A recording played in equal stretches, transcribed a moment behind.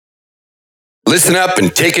Listen up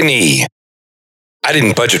and take a knee. I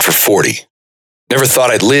didn't budget for 40. Never thought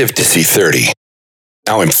I'd live to see 30.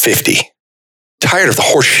 Now I'm 50. Tired of the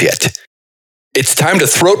horse shit. It's time to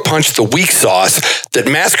throat punch the weak sauce that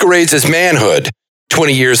masquerades as manhood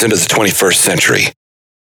 20 years into the 21st century.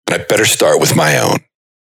 And I better start with my own.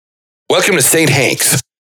 Welcome to St. Hank's.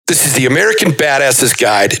 This is the American Badass's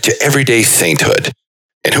Guide to Everyday Sainthood.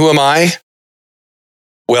 And who am I?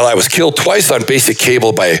 Well, I was killed twice on basic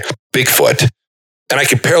cable by Bigfoot, and I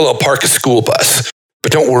could parallel park a school bus.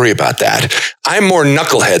 But don't worry about that. I'm more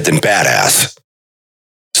knucklehead than badass.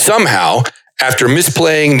 Somehow, after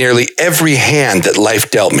misplaying nearly every hand that life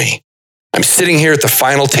dealt me, I'm sitting here at the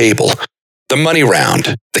final table, the money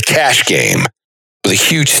round, the cash game, with a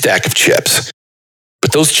huge stack of chips.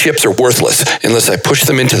 But those chips are worthless unless I push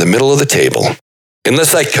them into the middle of the table.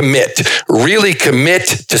 Unless I really commit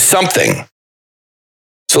to something.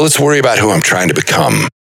 So let's worry about who I'm trying to become.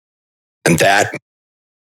 And that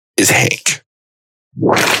is Hank.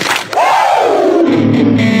 You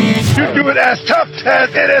do it as tough as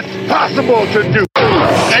it is possible to do.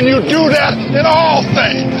 And you do that in all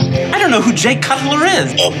things. I don't know who Jay Cutler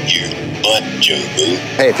is. Up your butt, Joe Boo.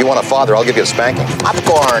 Hey, if you want a father, I'll give you a spanking.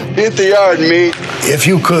 Popcorn. Hit the yard, meat. If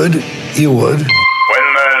you could, you would. When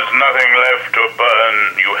there's nothing left to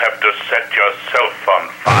burn, you have to set yourself on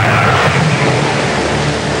fire.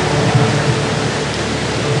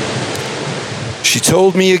 She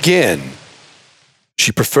told me again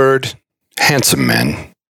she preferred handsome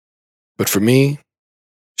men, but for me,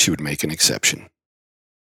 she would make an exception.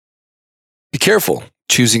 Be careful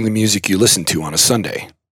choosing the music you listen to on a Sunday.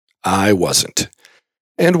 I wasn't.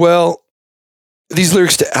 And well, these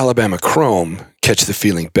lyrics to Alabama Chrome catch the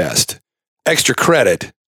feeling best. Extra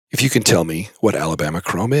credit if you can tell me what Alabama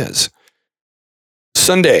Chrome is.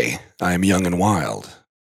 Sunday, I am young and wild.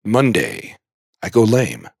 Monday, I go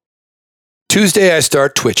lame. Tuesday, I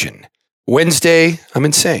start twitching. Wednesday, I'm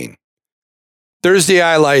insane. Thursday,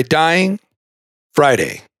 I lie dying.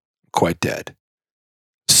 Friday, I'm quite dead.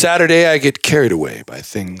 Saturday, I get carried away by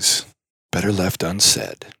things better left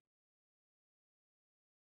unsaid.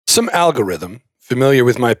 Some algorithm, familiar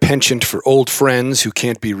with my penchant for old friends who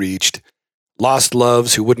can't be reached, lost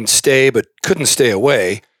loves who wouldn't stay but couldn't stay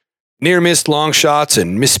away, near-missed long shots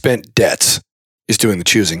and misspent debts, is doing the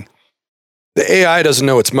choosing. The AI doesn't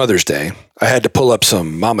know it's Mother's Day. I had to pull up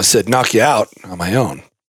some Mama Said Knock You Out on my own.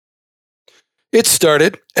 It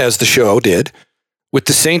started, as the show did, with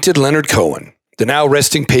the sainted Leonard Cohen, the now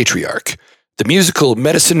resting patriarch, the musical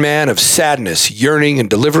medicine man of sadness, yearning, and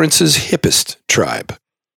deliverance's hippest tribe.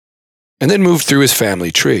 And then moved through his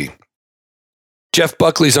family tree. Jeff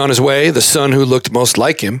Buckley's on his way, the son who looked most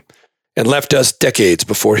like him, and left us decades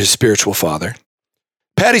before his spiritual father.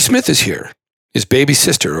 Patti Smith is here, his baby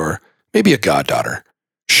sister, or maybe a goddaughter,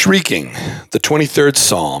 shrieking the 23rd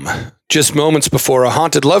Psalm, just moments before a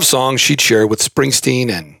haunted love song she'd share with Springsteen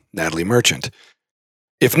and Natalie Merchant.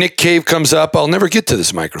 If Nick Cave comes up, I'll never get to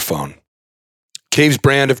this microphone. Cave's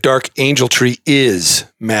brand of dark angeltree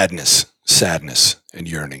is madness, sadness, and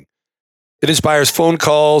yearning. It inspires phone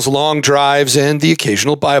calls, long drives, and the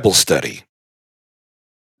occasional Bible study.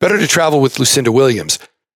 Better to travel with Lucinda Williams.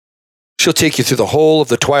 She'll take you through the whole of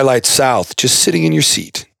the Twilight South, just sitting in your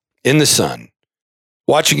seat, in the sun,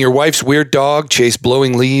 watching your wife's weird dog chase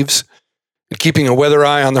blowing leaves, and keeping a weather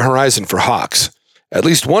eye on the horizon for hawks, at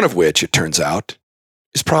least one of which, it turns out,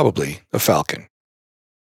 is probably a falcon.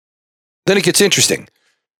 Then it gets interesting.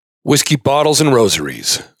 Whiskey bottles and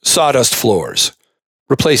rosaries, sawdust floors,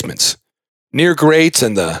 replacements, near greats,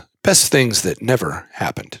 and the best things that never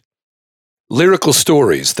happened. Lyrical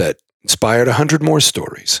stories that inspired 100 more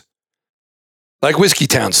stories. Like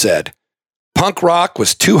Whiskeytown said, punk rock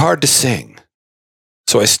was too hard to sing.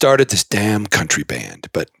 So I started this damn country band,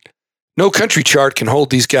 but no country chart can hold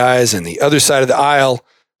these guys, and the other side of the aisle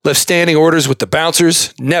left standing orders with the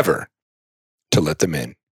bouncers never to let them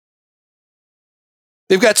in.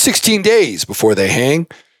 They've got 16 days before they hang,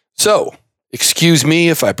 so excuse me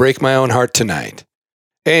if I break my own heart tonight.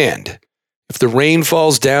 And if the rain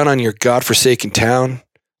falls down on your godforsaken town,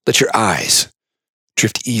 let your eyes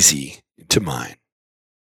drift easy into mine.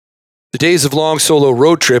 The days of long solo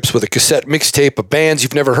road trips with a cassette mixtape of bands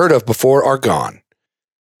you've never heard of before are gone.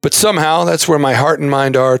 But somehow that's where my heart and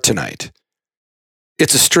mind are tonight.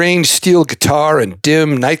 It's a strange steel guitar and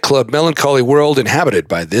dim nightclub melancholy world inhabited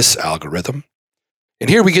by this algorithm. And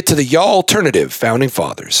here we get to the y'all-alternative founding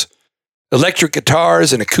fathers. Electric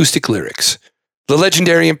guitars and acoustic lyrics. The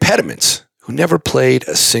legendary Impediments, who never played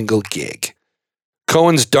a single gig.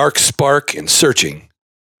 Cohen's dark spark and searching,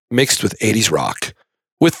 mixed with 80s rock,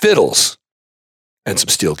 with fiddles and some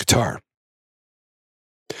steel guitar.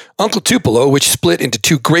 Uncle Tupelo, which split into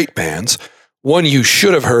two great bands, one you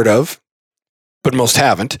should have heard of, but most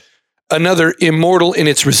haven't, another immortal in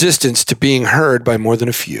its resistance to being heard by more than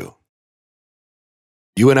a few.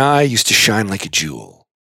 You and I used to shine like a jewel,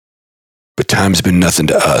 but time's been nothing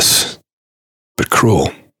to us but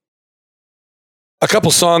cruel. A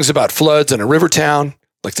couple songs about floods in a river town,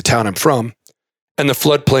 like the town I'm from, and the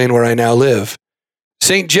floodplain where I now live.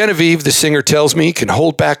 St. Genevieve, the singer tells me, can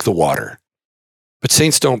hold back the water, but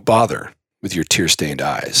saints don't bother with your tear-stained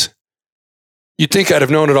eyes. You'd think I'd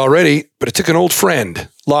have known it already, but it took an old friend,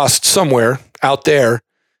 lost somewhere out there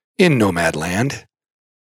in Nomad Land,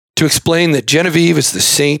 to explain that Genevieve is the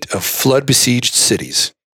saint of flood-besieged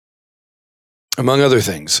cities. Among other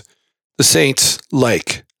things, the saints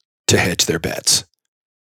like to hedge their bets.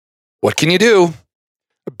 What can you do?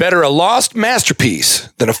 Better a lost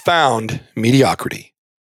masterpiece than a found mediocrity.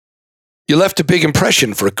 You left a big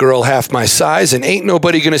impression for a girl half my size, and ain't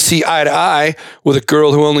nobody going to see eye to eye with a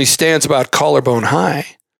girl who only stands about collarbone high.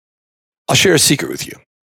 I'll share a secret with you,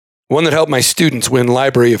 one that helped my students win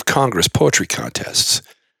Library of Congress poetry contests.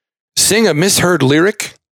 Sing a misheard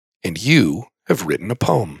lyric, and you have written a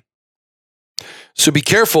poem. So be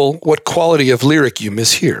careful what quality of lyric you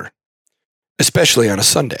mishear, especially on a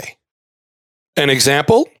Sunday. An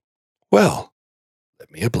example? Well, let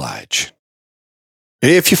me oblige.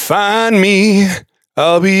 If you find me,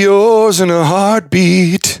 I'll be yours in a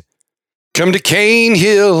heartbeat. Come to Cane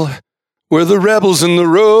Hill, where the rebels and the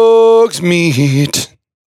rogues meet.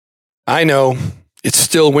 I know, it's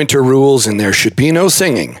still winter rules and there should be no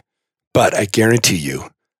singing, but I guarantee you,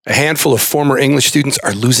 a handful of former English students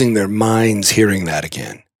are losing their minds hearing that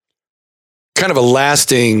again. Kind of a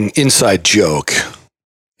lasting inside joke.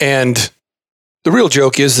 And the real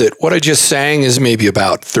joke is that what I just sang is maybe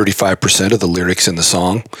about 35% of the lyrics in the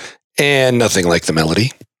song, and nothing like the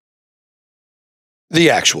melody. The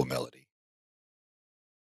actual melody.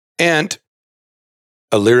 And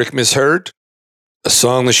a lyric misheard, a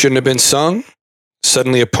song that shouldn't have been sung,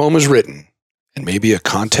 suddenly a poem is written, and maybe a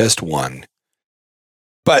contest won.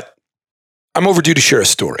 But I'm overdue to share a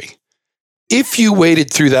story. If you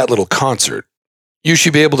waded through that little concert, you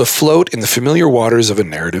should be able to float in the familiar waters of a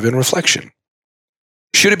narrative and reflection.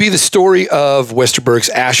 Should it be the story of Westerberg's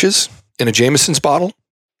ashes in a Jameson's bottle?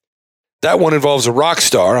 That one involves a rock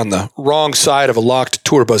star on the wrong side of a locked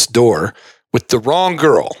tour bus door with the wrong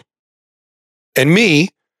girl, and me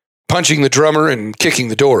punching the drummer and kicking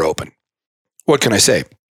the door open. What can I say?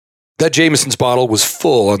 That Jameson's bottle was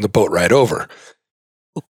full on the boat ride over,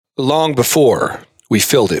 long before we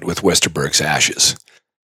filled it with Westerberg's ashes.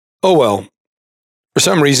 Oh well, for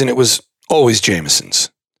some reason it was always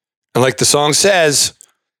Jameson's. And like the song says,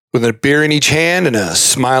 with a beer in each hand and a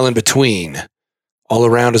smile in between, all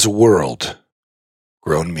around is a world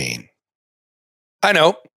grown mean. I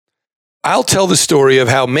know. I'll tell the story of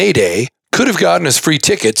how Mayday could have gotten us free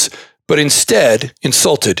tickets, but instead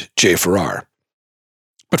insulted Jay Farrar.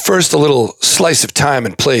 But first, a little slice of time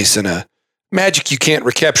and place and a magic you can't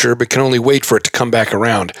recapture but can only wait for it to come back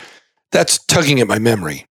around. That's tugging at my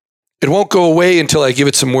memory. It won't go away until I give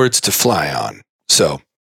it some words to fly on. So,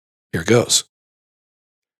 here goes.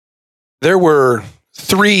 There were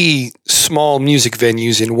 3 small music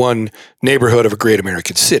venues in one neighborhood of a great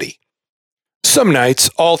American city. Some nights,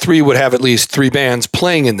 all 3 would have at least 3 bands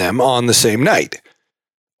playing in them on the same night.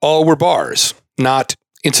 All were bars, not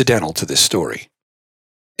incidental to this story.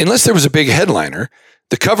 Unless there was a big headliner,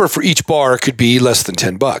 the cover for each bar could be less than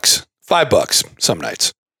 $10, $5 some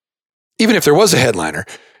nights. Even if there was a headliner,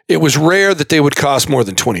 it was rare that they would cost more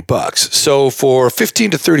than $20. So for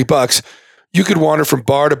 $15 to $30, you could wander from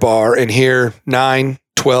bar to bar and hear 9,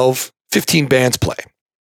 12, 15 bands play.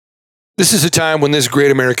 This is a time when this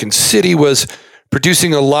great American city was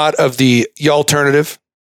producing a lot of the alternative,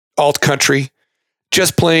 alt country,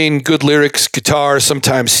 just plain good lyrics, guitar,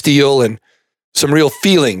 sometimes steel, and some real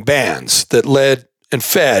feeling bands that led and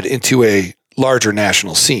fed into a larger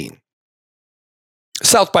national scene.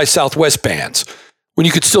 South by Southwest bands, when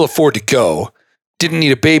you could still afford to go, didn't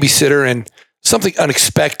need a babysitter, and something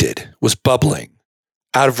unexpected was bubbling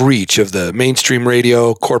out of reach of the mainstream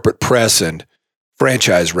radio, corporate press, and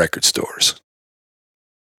franchise record stores.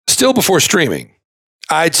 Still before streaming.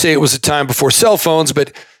 I'd say it was a time before cell phones,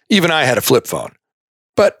 but even I had a flip phone.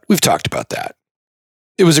 But we've talked about that.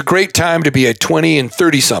 It was a great time to be a 20 and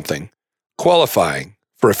 30-something, qualifying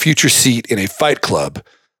for a future seat in a fight club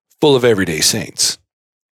full of everyday saints.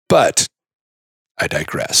 But I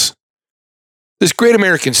digress. This great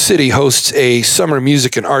American city hosts a summer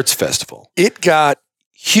music and arts festival. It got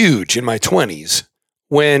huge in my 20s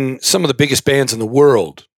when some of the biggest bands in the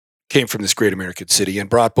world came from this great American city and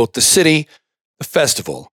brought both the city, the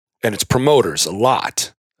festival, and its promoters a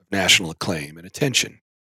lot of national acclaim and attention.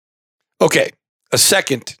 Okay, a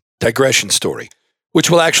second digression story, which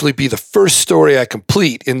will actually be the first story I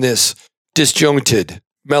complete in this disjointed,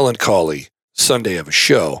 melancholy Sunday of a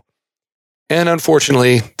show. And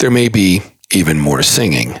unfortunately, there may be even more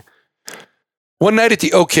singing. One night at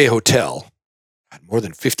the OK Hotel, more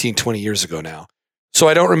than 15, 20 years ago now, so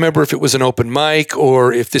I don't remember if it was an open mic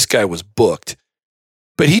or if this guy was booked,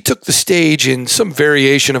 but he took the stage in some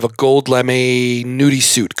variation of a gold lame nudie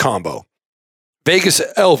suit combo. Vegas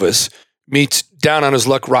Elvis meets down on his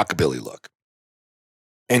luck rockabilly look.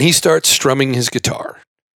 And he starts strumming his guitar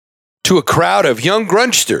to a crowd of young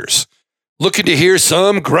grungsters looking to hear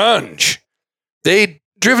some grunge. They'd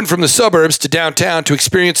driven from the suburbs to downtown to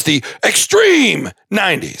experience the extreme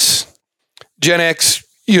 90s. Gen X,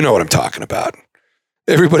 you know what I'm talking about.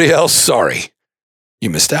 Everybody else, sorry, you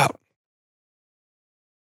missed out.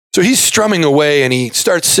 So he's strumming away and he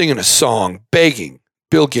starts singing a song, begging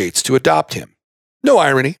Bill Gates to adopt him. No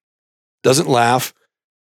irony, doesn't laugh.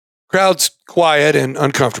 Crowd's quiet and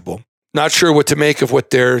uncomfortable, not sure what to make of what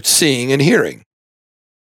they're seeing and hearing.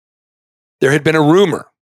 There had been a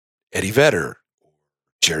rumor Eddie Vedder,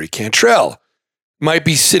 Jerry Cantrell might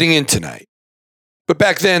be sitting in tonight. But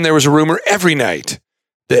back then there was a rumor every night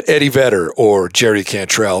that Eddie Vedder or Jerry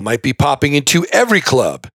Cantrell might be popping into every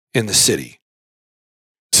club in the city.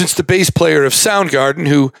 Since the bass player of Soundgarden,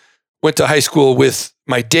 who went to high school with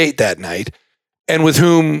my date that night, and with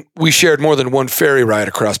whom we shared more than one ferry ride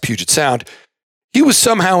across Puget Sound, he was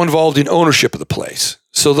somehow involved in ownership of the place.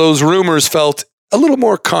 So those rumors felt a little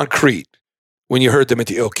more concrete when you heard them at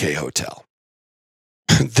the OK Hotel.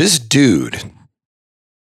 This dude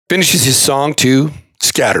finishes his song to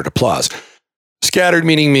scattered applause. Scattered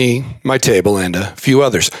meaning me, my table, and a few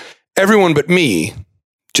others. Everyone but me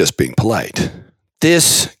just being polite.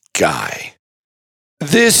 This guy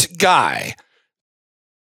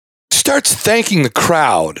starts thanking the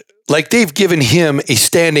crowd like they've given him a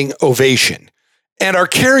standing ovation and are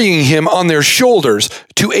carrying him on their shoulders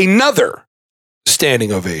to another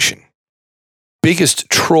standing ovation. Biggest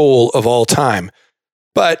troll of all time,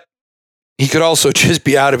 but he could also just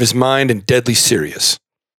be out of his mind and deadly serious.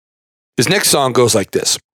 His next song goes like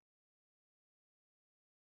this.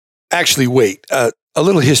 Actually, wait, a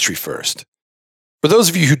little history first. For those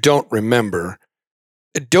of you who don't remember,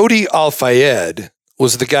 Dodi Al-Fayed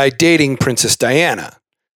was the guy dating Princess Diana,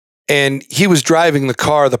 and he was driving the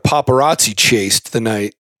car the paparazzi chased the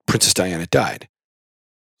night Princess Diana died.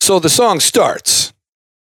 So the song starts.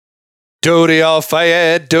 Dodi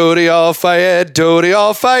Al-Fayed, Dodi Al-Fayed, Dodi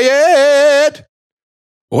Al-Fayed.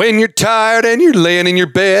 When you're tired and you're laying in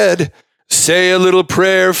your bed, say a little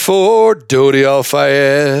prayer for Dodi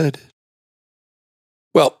Al-Fayed.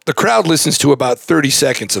 Well, the crowd listens to about 30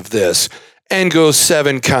 seconds of this and goes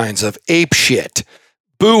 7 kinds of ape shit,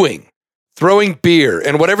 booing, throwing beer,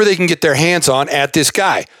 and whatever they can get their hands on at this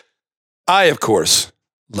guy. I, of course,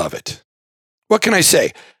 love it. What can I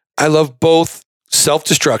say? I love both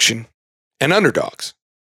self-destruction and underdogs.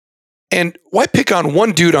 And why pick on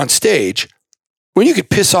one dude on stage when you could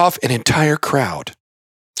piss off an entire crowd?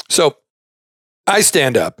 So I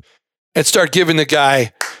stand up and start giving the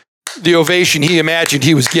guy the ovation he imagined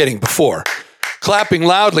he was getting before, clapping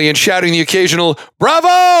loudly and shouting the occasional,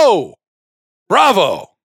 "Bravo! Bravo!"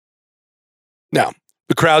 Now,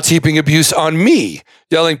 the crowd's heaping abuse on me,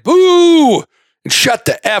 yelling, "Boo!" and "Shut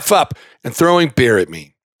the F up," and throwing beer at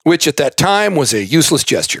me, which at that time was a useless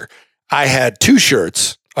gesture. I had 2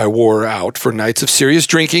 shirts I wore out for nights of serious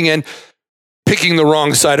drinking and picking the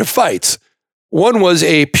wrong side of fights. One was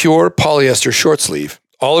a pure polyester short sleeve,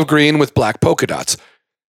 olive green with black polka dots.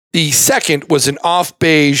 The second was an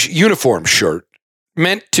off-beige uniform shirt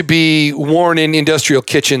meant to be worn in industrial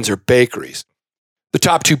kitchens or bakeries. The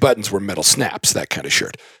top 2 buttons were metal snaps, that kind of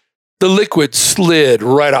shirt. The liquid slid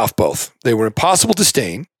right off both. They were impossible to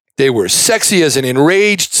stain. They were sexy as an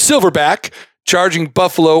enraged silverback charging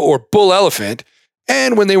buffalo or bull elephant.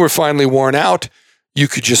 And when they were finally worn out, you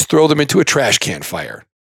could just throw them into a trash can fire.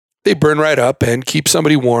 They burn right up and keep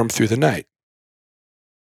somebody warm through the night.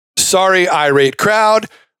 Sorry, irate crowd.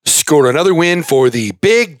 Scored another win for the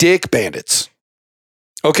Big Dick Bandits.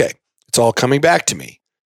 Okay, it's all coming back to me.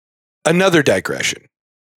 Another digression.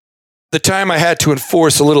 The time I had to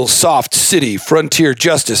enforce a little soft city frontier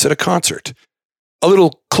justice at a concert. A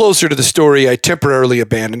little closer to the story I temporarily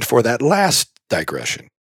abandoned for that last digression.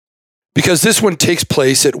 Because this one takes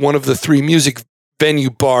place at one of the 3 music venue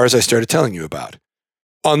bars I started telling you about.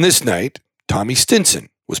 On this night, Tommy Stinson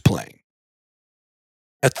was playing.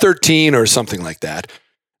 At 13 or something like that,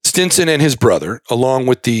 Stinson and his brother, along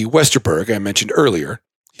with the Westerberg I mentioned earlier,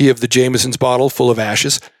 he of the Jameson's bottle full of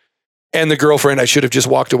ashes, and the girlfriend I should have just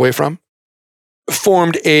walked away from,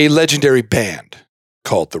 formed a legendary band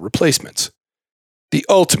called The Replacements. The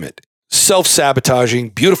ultimate self-sabotaging,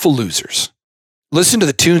 beautiful losers. Listen to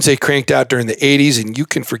the tunes they cranked out during the 80s and you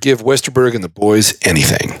can forgive Westerberg and the boys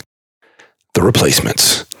anything. The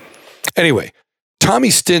Replacements. Anyway, Tommy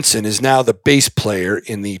Stinson is now the bass player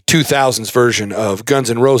in the 2000s version of Guns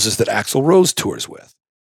N' Roses that Axl Rose tours with.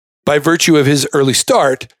 By virtue of his early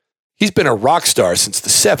start, he's been a rock star since the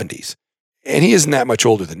 70s, and he isn't that much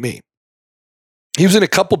older than me. He was in a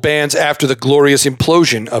couple bands after the glorious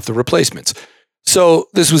implosion of The Replacements. So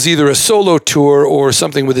this was either a solo tour or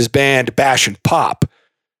something with his band Bash and Pop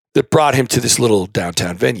that brought him to this little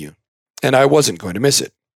downtown venue. And I wasn't going to miss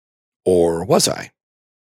it. Or was I?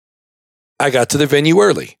 I got to the venue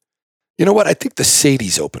early. You know what? I think the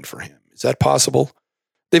Sadies opened for him. Is that possible?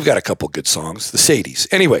 They've got a couple good songs, the Sadies.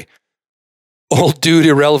 Anyway, old dude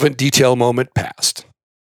irrelevant detail moment passed.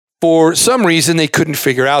 For some reason they couldn't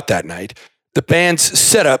figure out that night, the band's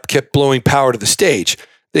setup kept blowing power to the stage.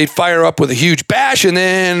 They'd fire up with a huge bash and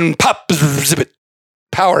then pop, zip it.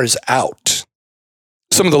 Power is out.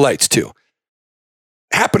 Some of the lights too.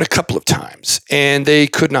 Happened a couple of times and they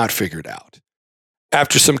could not figure it out.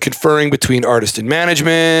 After some conferring between artist and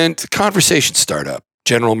management, conversations start up.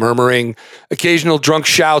 General murmuring, occasional drunk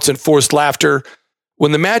shouts and forced laughter.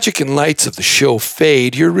 When the magic and lights of the show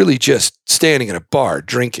fade, you're really just standing in a bar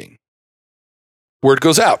drinking. Word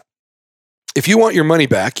goes out. If you want your money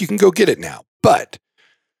back, you can go get it now. But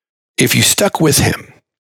if you stuck with him,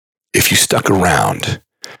 if you stuck around,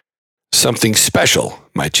 something special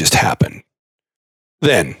might just happen.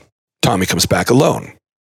 Then Tommy comes back alone,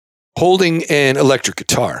 holding an electric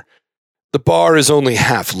guitar. The bar is only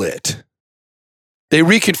half lit. They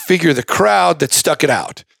reconfigure the crowd that stuck it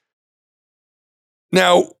out.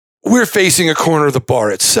 Now, we're facing a corner of the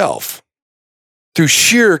bar itself. Through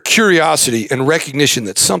sheer curiosity and recognition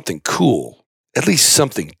that something cool, at least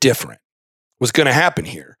something different, was going to happen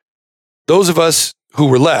here, those of us who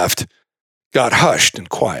were left got hushed and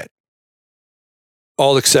quiet.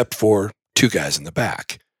 All except for two guys in the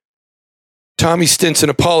back. Tommy Stinson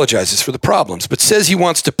apologizes for the problems, but says he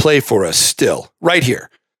wants to play for us still, right here.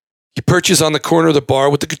 He perches on the corner of the bar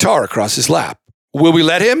with the guitar across his lap. Will we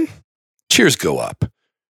let him? Cheers go up.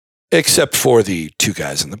 Except for the two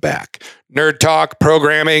guys in the back. Nerd talk,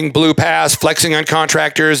 programming, blue pass, flexing on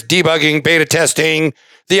contractors, debugging, beta testing,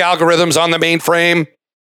 the algorithms on the mainframe.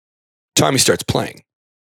 Tommy starts playing.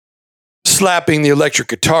 Slapping the electric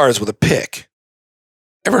guitars with a pick.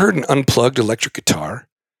 Ever heard an unplugged electric guitar?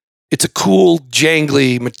 It's a cool,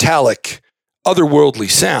 jangly, metallic, otherworldly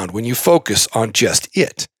sound when you focus on just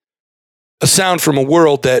it. A sound from a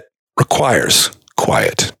world that requires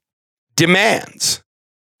quiet, demands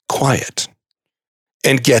quiet,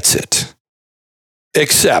 and gets it.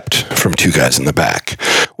 Except from two guys in the back.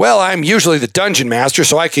 Well, I'm usually the dungeon master,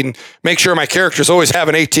 so I can make sure my characters always have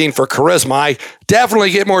an 18 for charisma. I definitely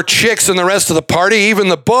get more chicks than the rest of the party, even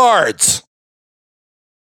the bards.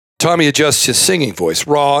 Tommy adjusts his singing voice,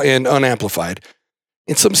 raw and unamplified,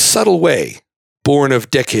 in some subtle way, born of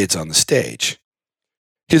decades on the stage.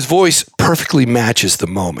 His voice perfectly matches the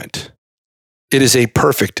moment. It is a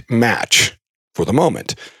perfect match for the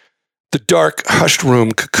moment. The dark, hushed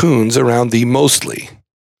room cocoons around the mostly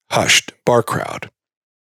hushed bar crowd.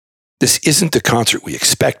 This isn't the concert we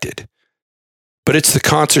expected, but it's the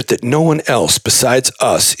concert that no one else besides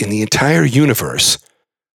us in the entire universe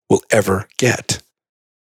will ever get.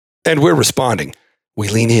 And we're responding. We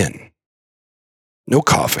lean in. No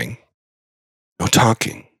coughing. No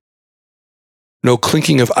talking. No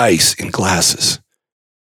clinking of ice in glasses.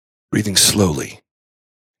 Breathing slowly,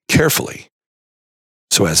 carefully,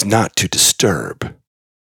 so as not to disturb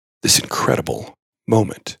this incredible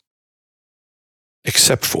moment.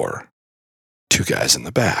 Except for two guys in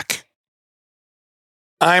the back.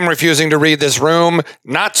 I'm refusing to read this room,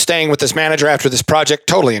 not staying with this manager after this project,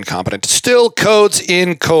 totally incompetent. Still codes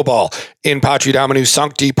in COBOL, in Patri Dominu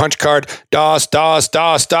Sancti punch card, DOS,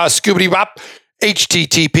 scoobity bop,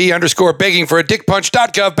 http begging for a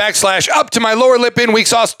dickpunch.gov / up to my lower lip in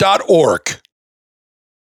weaksauce.org.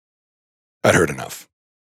 I'd heard enough.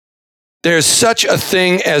 There's such a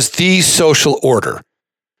thing as the social order.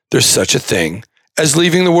 There's such a thing as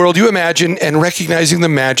leaving the world you imagine and recognizing the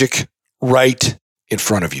magic right in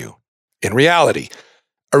front of you. In reality,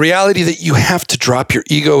 a reality that you have to drop your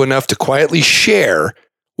ego enough to quietly share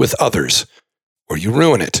with others, or you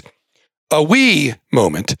ruin it. A we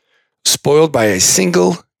moment spoiled by a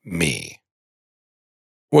single me.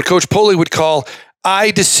 What Coach Poley would call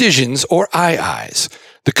I decisions or I-eyes.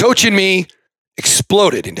 The coach in me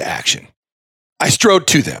exploded into action. I strode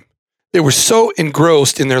to them. They were so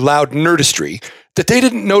engrossed in their loud nerdistry that they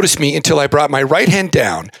didn't notice me until I brought my right hand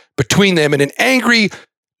down between them in an angry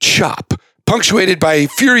chop, punctuated by a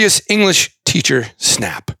furious English teacher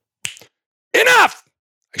snap. Enough!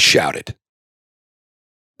 I shouted.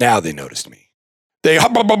 Now they noticed me. They and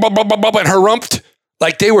harumphed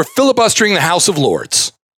like they were filibustering the House of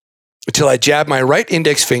Lords until I jabbed my right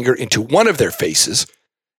index finger into one of their faces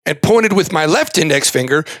and pointed with my left index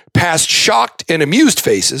finger past shocked and amused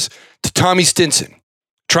faces to Tommy Stinson,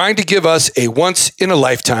 trying to give us a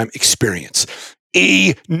once-in-a-lifetime experience.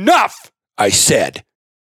 Enough, I said.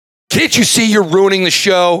 Can't you see you're ruining the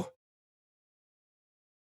show?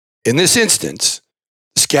 In this instance,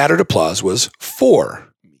 scattered applause was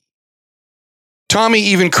for me. Tommy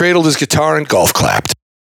even cradled his guitar and golf clapped.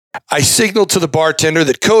 I signaled to the bartender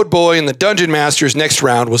that Code Boy and the Dungeon Master's next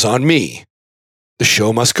round was on me. The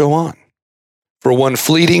show must go on. For one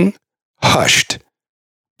fleeting, hushed,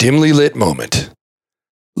 dimly lit moment,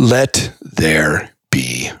 let there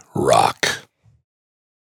be rock.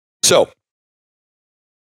 So,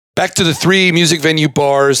 back to the 3 music venue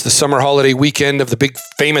bars, the summer holiday weekend of the big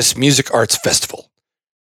famous Music Arts Festival.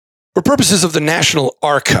 For purposes of the National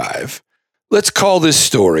Archive, let's call this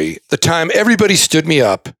story the time everybody stood me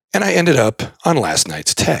up and I ended up on last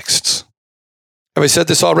night's texts. Have I said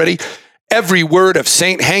this already? Every word of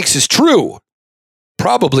St. Hank's is true.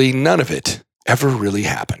 Probably none of it ever really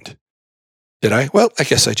happened. Did I? Well, I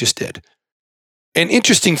guess I just did. An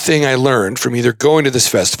interesting thing I learned from either going to this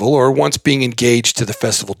festival or once being engaged to the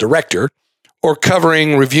festival director or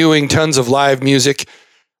reviewing tons of live music,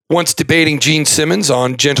 once debating Gene Simmons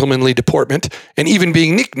on gentlemanly deportment, and even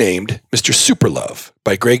being nicknamed Mr. Superlove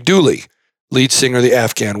by Greg Dooley, lead singer of the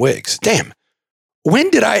Afghan Wigs. Damn, when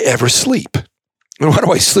did I ever sleep? And why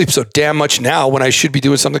do I sleep so damn much now when I should be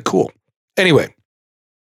doing something cool? Anyway,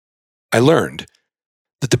 I learned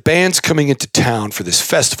that the bands coming into town for this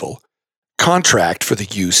festival contract for the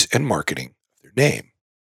use and marketing of their name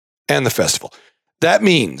and the festival. That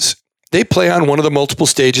means they play on one of the multiple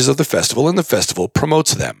stages of the festival and the festival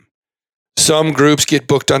promotes them. Some groups get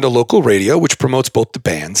booked onto local radio, which promotes both the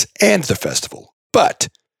bands and the festival. But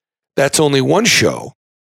that's only one show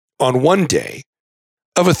on one day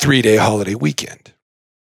of a 3-day holiday weekend.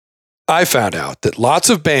 I found out that lots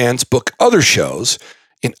of bands book other shows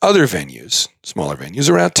in other venues, smaller venues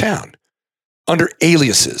around town, under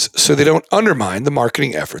aliases so they don't undermine the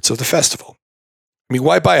marketing efforts of the festival. I mean,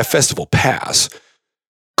 why buy a festival pass,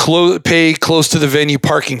 pay close to the venue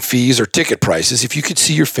parking fees or ticket prices if you could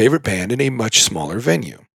see your favorite band in a much smaller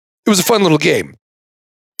venue? It was a fun little game,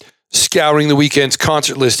 scouring the weekend's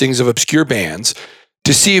concert listings of obscure bands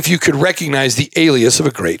to see if you could recognize the alias of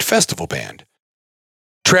a great festival band.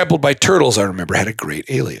 Trampled by Turtles, I remember, had a great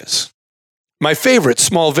alias. My favorite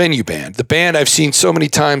small venue band, the band I've seen so many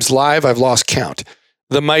times live I've lost count,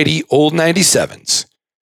 the mighty Old 97s,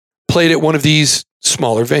 played at one of these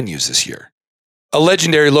smaller venues this year. A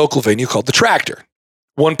legendary local venue called The Tractor,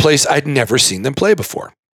 one place I'd never seen them play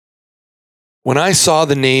before. When I saw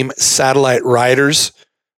the name Satellite Riders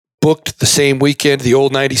booked the same weekend the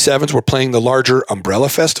Old 97s were playing the larger Umbrella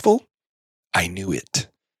Festival, I knew it.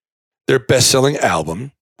 Their best-selling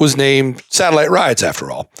album was named Satellite Rides,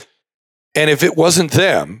 after all. And if it wasn't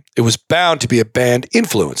them, it was bound to be a band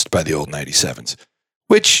influenced by the Old 97s,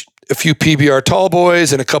 which a few PBR tall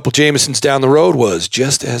boys and a couple Jamesons down the road was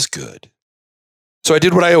just as good. So I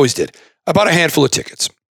did what I always did. I bought a handful of tickets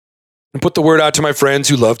and put the word out to my friends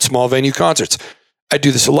who loved small venue concerts. I'd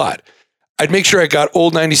do this a lot. I'd make sure I got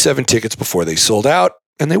Old 97 tickets before they sold out,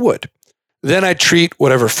 and they would. Then I'd treat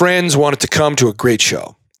whatever friends wanted to come to a great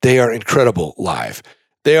show. They are incredible live.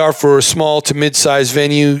 They are for a small to mid-sized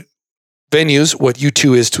venues what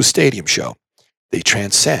U2 is to a stadium show. They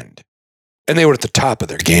transcend. And they were at the top of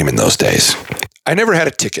their game in those days. I never had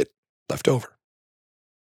a ticket left over.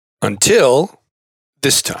 Until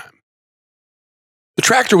this time. The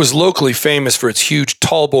Tractor was locally famous for its huge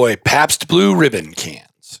tall boy Pabst Blue Ribbon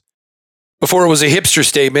cans. Before it was a hipster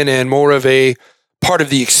statement and more of a part of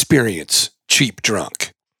the experience, cheap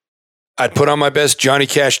drunk. I'd put on my best Johnny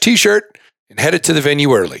Cash t-shirt and headed to the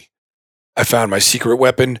venue early. I found my secret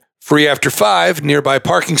weapon, free after 5, nearby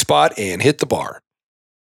parking spot and hit the bar.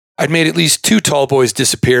 I'd made at least 2 tall boys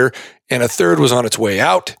disappear and a third was on its way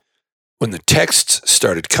out when the texts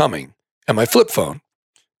started coming and my flip phone,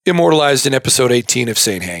 immortalized in episode 18 of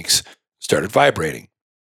St. Hank's, started vibrating.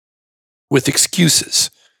 With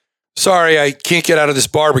excuses. Sorry, I can't get out of this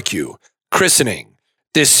barbecue, christening,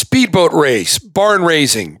 this speedboat race, barn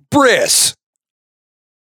raising, bris.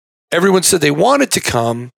 Everyone said they wanted to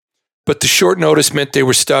come, but the short notice meant they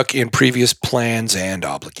were stuck in previous plans and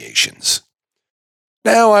obligations.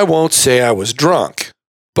 Now, I won't say I was drunk,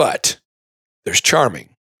 but there's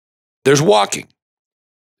charming, there's walking,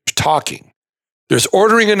 there's talking, there's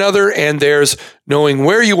ordering another, and there's knowing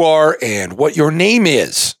where you are and what your name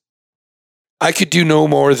is. I could do no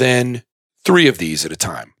more than 3 of these at a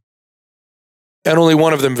time, and only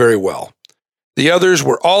one of them very well. The others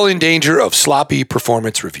were all in danger of sloppy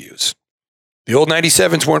performance reviews. The old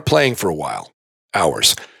 97s weren't playing for a while,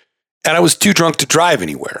 hours, and I was too drunk to drive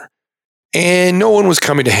anywhere, and no one was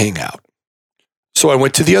coming to hang out. So I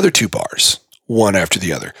went to the other 2 bars, one after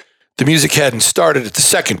the other. The music hadn't started at the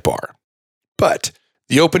second bar, but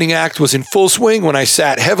the opening act was in full swing when I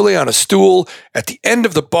sat heavily on a stool at the end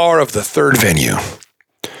of the bar of the third venue.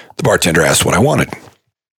 The bartender asked what I wanted.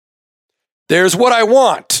 "There's what I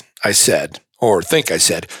want," I said, or think I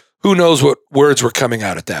said. Who knows what words were coming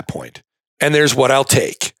out at that point. "And there's what I'll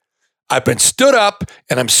take. I've been stood up,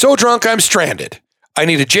 and I'm so drunk I'm stranded. I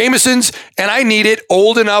need a Jameson's, and I need it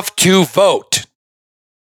old enough to vote.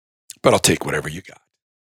 But I'll take whatever you got."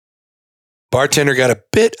 Bartender got a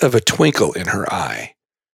bit of a twinkle in her eye.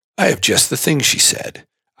 "I have just the thing," she said.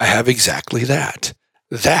 "I have exactly that.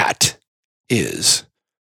 That is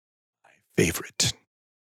my favorite."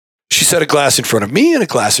 She set a glass in front of me and a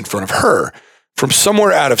glass in front of her. From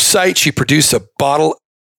somewhere out of sight, she produced a bottle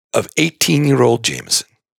of 18-year-old Jameson.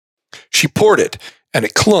 She poured it, and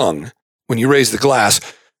it clung, when you raised the glass,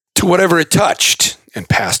 to whatever it touched and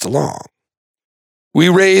passed along. We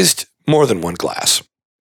raised more than one glass.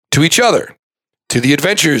 To each other, to the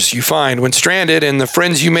adventures you find when stranded and the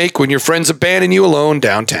friends you make when your friends abandon you alone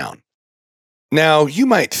downtown. Now, you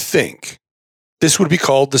might think this would be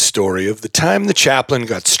called the story of the time the chaplain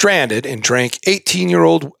got stranded and drank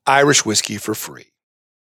 18-year-old Irish whiskey for free.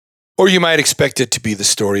 Or you might expect it to be the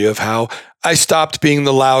story of how I stopped being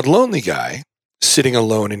the loud, lonely guy sitting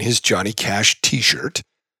alone in his Johnny Cash t-shirt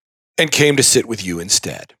and came to sit with you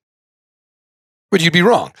instead. But you'd be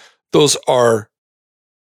wrong. Those are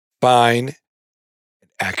fine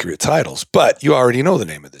and accurate titles, but you already know the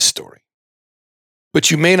name of this story. But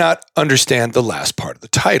you may not understand the last part of the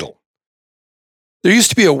title. There used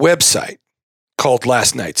to be a website called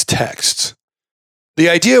Last Night's Texts. The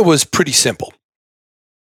idea was pretty simple.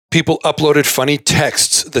 People uploaded funny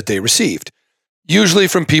texts that they received, usually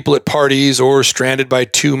from people at parties or stranded by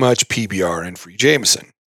too much PBR and free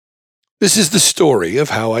Jameson. This is the story of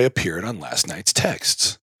how I appeared on Last Night's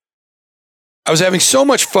Texts. I was having so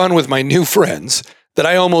much fun with my new friends that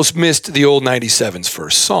I almost missed the old 97's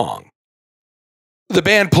first song. The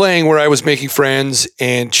band playing where I was making friends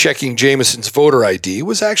and checking Jameson's voter ID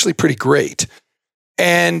was actually pretty great.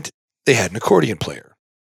 And they had an accordion player,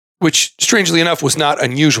 which strangely enough was not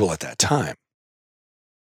unusual at that time.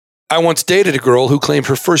 I once dated a girl who claimed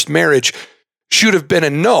her first marriage should have been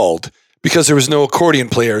annulled because there was no accordion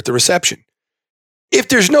player at the reception. "If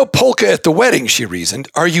there's no polka at the wedding," she reasoned,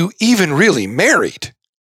 "are you even really married?"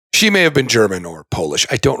 She may have been German or Polish,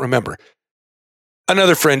 I don't remember.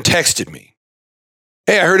 Another friend texted me,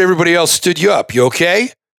 "Hey, I heard everybody else stood you up. You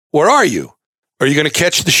okay? Where are you? Are you going to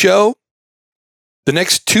catch the show?" The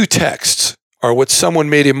next 2 texts are what someone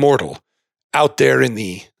made immortal out there in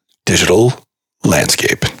the digital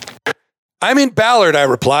landscape. "I'm in Ballard," I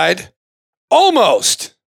replied.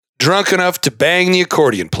 "Almost drunk enough to bang the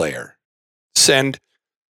accordion player. Send."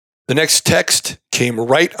 The next text came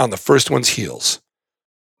right on the first one's heels.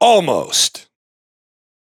 "Almost."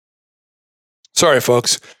 Sorry,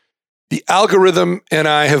 folks. The algorithm and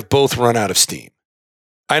I have both run out of steam.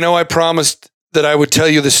 I know I promised that I would tell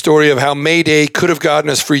you the story of how Mayday could have gotten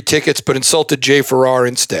us free tickets but insulted Jay Farrar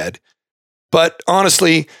instead. But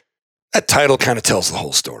honestly, that title kind of tells the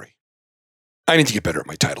whole story. I need to get better at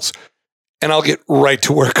my titles, and I'll get right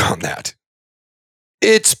to work on that.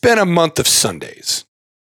 It's been a month of Sundays,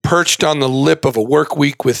 perched on the lip of a work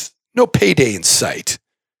week with no payday in sight.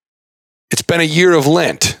 It's been a year of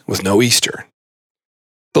Lent with no Easter.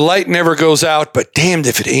 The light never goes out, but damned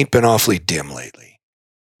if it ain't been awfully dim lately.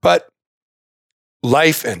 But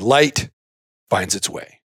life and light finds its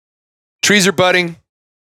way. Trees are budding.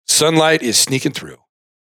 Sunlight is sneaking through.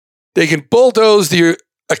 They can bulldoze the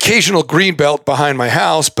occasional green belt behind my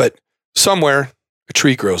house, but somewhere a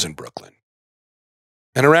tree grows in Brooklyn.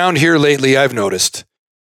 And around here lately, I've noticed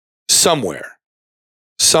somewhere,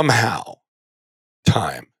 somehow,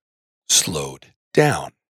 time slowed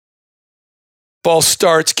down. False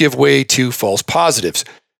starts give way to false positives.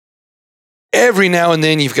 Every now and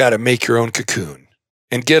then, you've got to make your own cocoon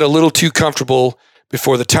and get a little too comfortable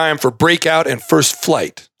before the time for breakout and first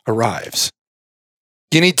flight arrives.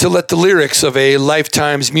 You need to let the lyrics of a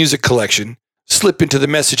Lifetime's music collection slip into the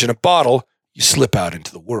message in a bottle you slip out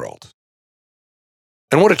into the world.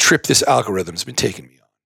 And what a trip this algorithm's been taking me on.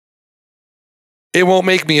 It won't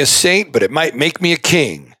make me a saint, but it might make me a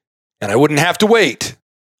king. And I wouldn't have to wait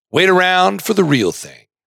around for the real thing.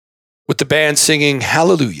 With the band singing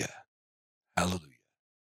Hallelujah, Hallelujah.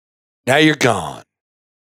 Now you're gone.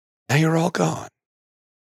 Now you're all gone.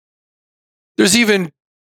 There's even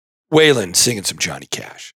Waylon singing some Johnny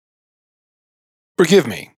Cash. Forgive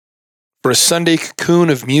me for a Sunday cocoon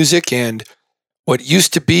of music and what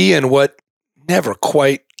used to be and what never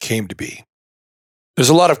quite came to be. There's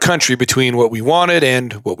a lot of country between what we wanted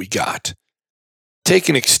and what we got. Take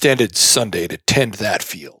an extended Sunday to tend that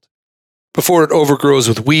field before it overgrows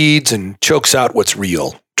with weeds and chokes out what's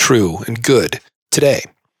real, true, and good today.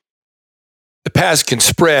 The past can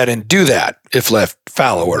spread and do that if left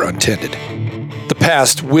fallow or untended. The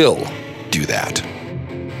past will do that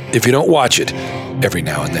if you don't watch it every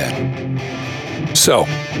now and then. So,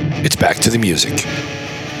 it's back to the music.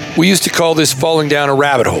 We used to call this falling down a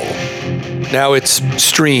rabbit hole. Now it's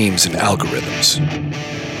streams and algorithms.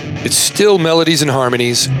 It's still melodies and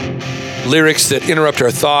harmonies, lyrics that interrupt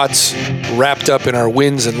our thoughts, wrapped up in our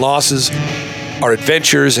wins and losses, our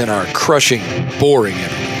adventures and our crushing, boring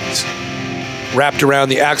enemies. Wrapped around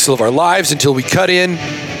the axle of our lives until we cut in,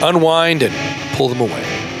 unwind, and pull them away.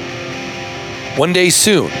 One day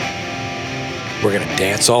soon, we're going to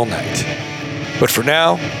dance all night. But for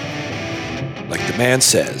now, like the man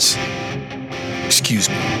says, excuse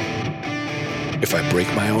me if I break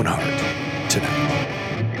my own heart tonight.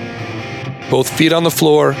 Both feet on the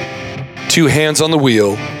floor, two hands on the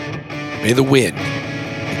wheel. May the wind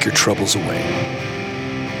take your troubles away.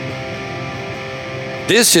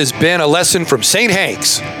 This has been a lesson from St.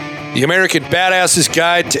 Hank's, the American Badass's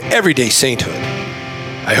Guide to Everyday Sainthood.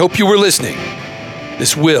 I hope you were listening.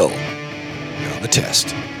 This will be on the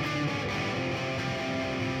test.